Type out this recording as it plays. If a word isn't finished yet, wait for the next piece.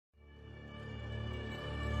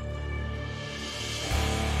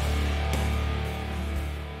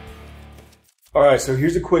All right, so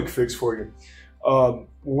here's a quick fix for you.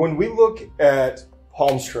 When we look at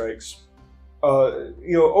palm strikes,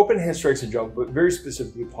 open hand strikes in general, but very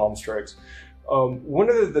specifically palm strikes, one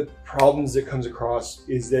of the problems that comes across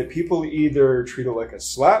is that people either treat it like a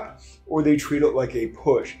slap or they treat it like a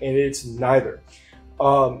push, and it's neither.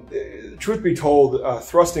 Truth be told,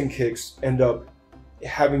 thrusting kicks end up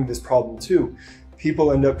having this problem too.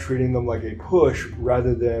 People end up treating them like a push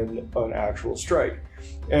rather than an actual strike.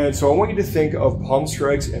 And so I want you to think of palm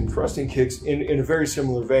strikes and thrusting kicks in a very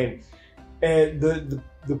similar vein. And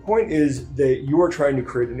the point is that you are trying to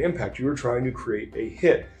create an impact. You are trying to create a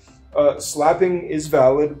hit. Slapping is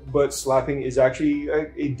valid, but slapping is actually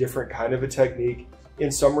a different kind of a technique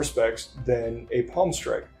in some respects than a palm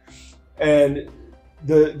strike. And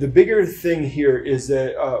the bigger thing here is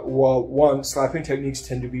that while one, slapping techniques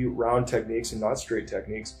tend to be round techniques and not straight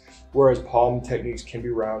techniques, whereas palm techniques can be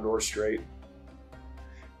round or straight.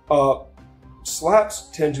 Slaps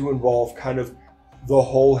tend to involve kind of the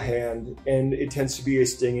whole hand, and it tends to be a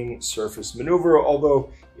stinging surface maneuver,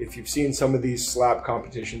 although if you've seen some of these slap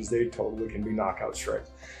competitions, they totally can be knockout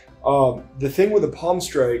strikes. The thing with a palm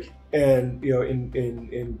strike, and in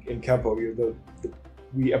Kempo,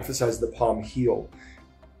 we emphasize the palm heel,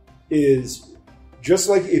 is just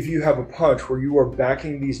like if you have a punch where you are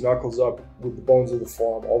backing these knuckles up with the bones of the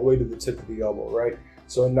forearm all the way to the tip of the elbow, right?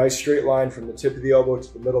 So a nice straight line from the tip of the elbow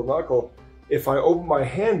to the middle knuckle. If I open my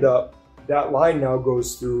hand up, that line now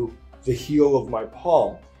goes through the heel of my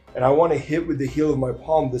palm. And I want to hit with the heel of my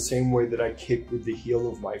palm the same way that I kick with the heel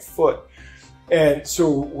of my foot. And so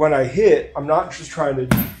when I hit, I'm not just trying to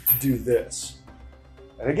do this.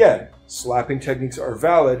 And again, slapping techniques are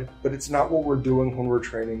valid, but it's not what we're doing when we're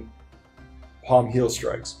training palm heel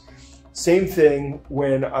strikes. Same thing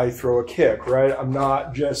when I throw a kick, right? I'm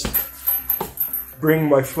not just bringing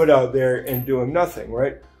my foot out there and doing nothing,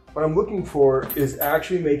 right? What I'm looking for is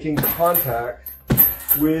actually making contact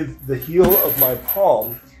with the heel of my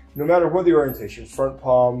palm, no matter what the orientation, front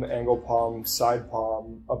palm, angle palm, side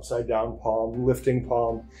palm, upside down palm, lifting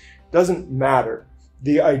palm, doesn't matter.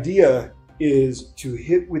 The idea is to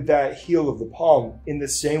hit with that heel of the palm in the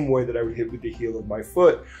same way that I would hit with the heel of my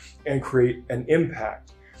foot and create an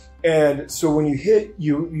impact. And so when you hit,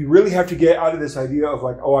 you really have to get out of this idea of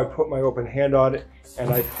like, oh, I put my open hand on it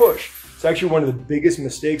and I push. It's actually one of the biggest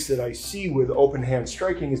mistakes that I see with open hand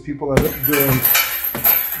striking is people end up doing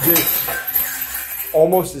this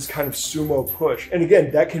almost this kind of sumo push. And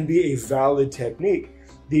again, that can be a valid technique.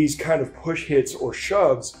 These kind of push hits or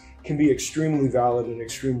shoves can be extremely valid and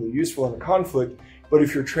extremely useful in a conflict. But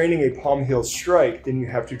if you're training a palm heel strike, then you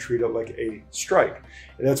have to treat it like a strike.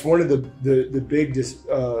 And that's one of the big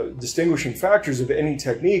distinguishing factors of any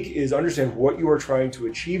technique is understand what you are trying to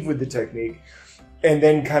achieve with the technique and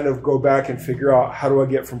then kind of go back and figure out how do I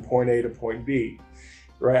get from point A to point B,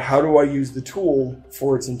 right? How do I use the tool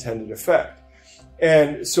for its intended effect?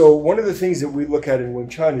 And so one of the things that we look at in Wing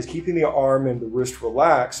Chun is keeping the arm and the wrist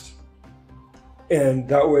relaxed. And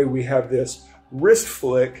that way we have this wrist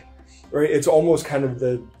flick, right? It's almost kind of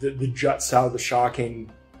the jutsao, the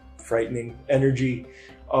shocking, frightening energy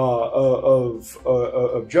of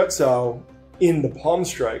jutsao in the palm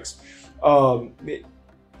strikes.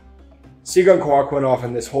 Sigan Kwok went off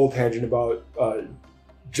on this whole tangent about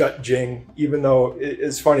Jut Jing, even though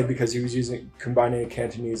it's funny because he was combining a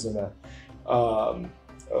Cantonese and a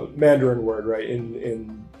Mandarin word, right?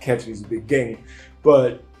 In Cantonese, a big ging.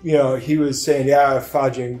 But, he was saying, yeah,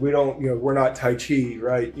 Fajing, we don't, we're not Tai Chi,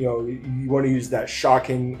 right? You want to use that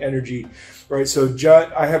shocking energy, right? So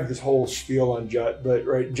Jut, I have this whole spiel on Jut, but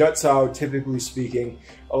right, Jutsao, typically speaking,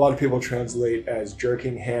 a lot of people translate as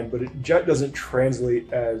jerking hand, but Jut doesn't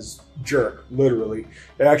translate as jerk, literally.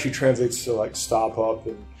 It actually translates to like stop up.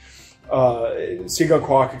 And Sigan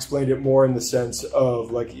Kwok explained it more in the sense of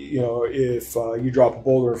like, if you drop a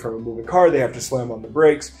boulder in front of a moving car, they have to slam on the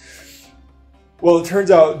brakes. Well, it turns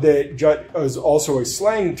out that Jut is also a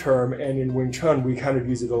slang term, and in Wing Chun, we kind of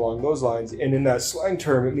use it along those lines. And in that slang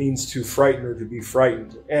term, it means to frighten or to be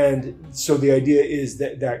frightened. And so the idea is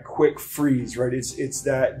that quick freeze, right? It's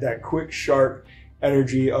that quick, sharp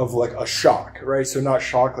energy of like a shock, right? So not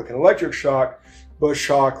shock like an electric shock, but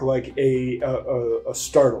shock like a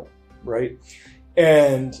startle, right?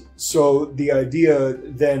 And so the idea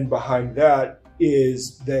then behind that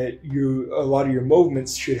is that a lot of your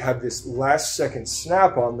movements should have this last second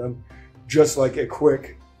snap on them, just like a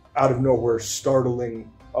quick, out of nowhere,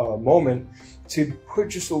 startling moment to put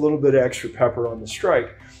just a little bit of extra pepper on the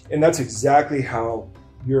strike. And that's exactly how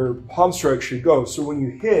your palm strike should go. So when you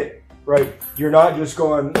hit, right, you're not just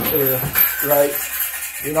going, right,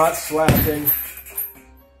 you're not slapping,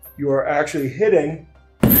 you are actually hitting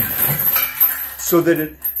so that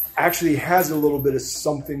it actually has a little bit of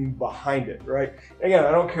something behind it, right? Again,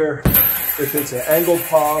 I don't care if it's an angled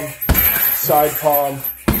palm, side palm,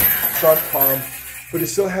 front palm, but it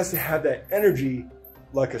still has to have that energy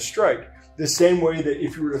like a strike. The same way that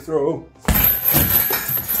if you were to throw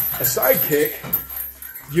a side kick,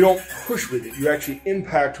 you don't push with it, you actually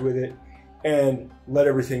impact with it and let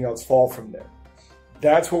everything else fall from there.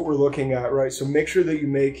 That's what we're looking at, right? So make sure that you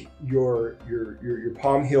make your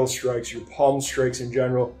palm heel strikes, your palm strikes in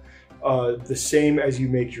general, the same as you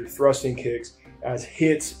make your thrusting kicks, as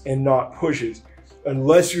hits and not pushes,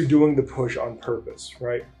 unless you're doing the push on purpose,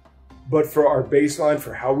 right? But for our baseline,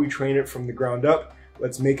 for how we train it from the ground up,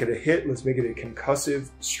 let's make it a hit, let's make it a concussive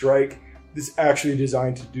strike that's actually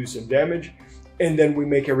designed to do some damage, and then we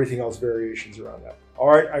make everything else variations around that. All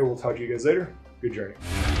right, I will talk to you guys later. Good journey.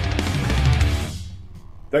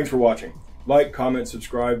 Thanks for watching. Like, comment,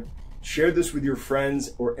 subscribe, share this with your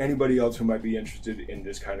friends or anybody else who might be interested in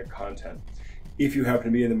this kind of content. If you happen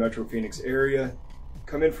to be in the Metro Phoenix area,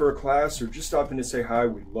 come in for a class or just stop in to say hi.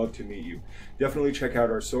 We'd love to meet you. Definitely check out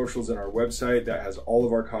our socials and our website that has all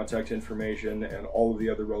of our contact information and all of the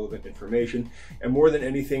other relevant information. And more than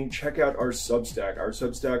anything, check out our Substack. Our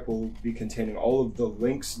Substack will be containing all of the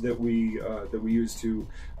links that we use to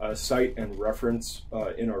cite and reference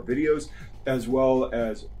in our videos, as well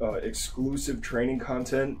as exclusive training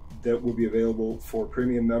content that will be available for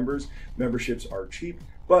premium members. Memberships are cheap,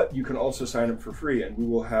 but you can also sign up for free, and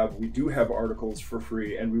we do have articles for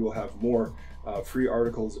free, and we will have more free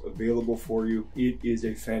articles available for you. It is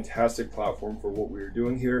a fantastic platform for what we are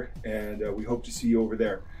doing here, and we hope to see you over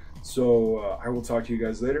there. So I will talk to you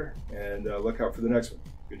guys later, and look out for the next one.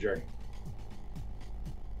 Good journey.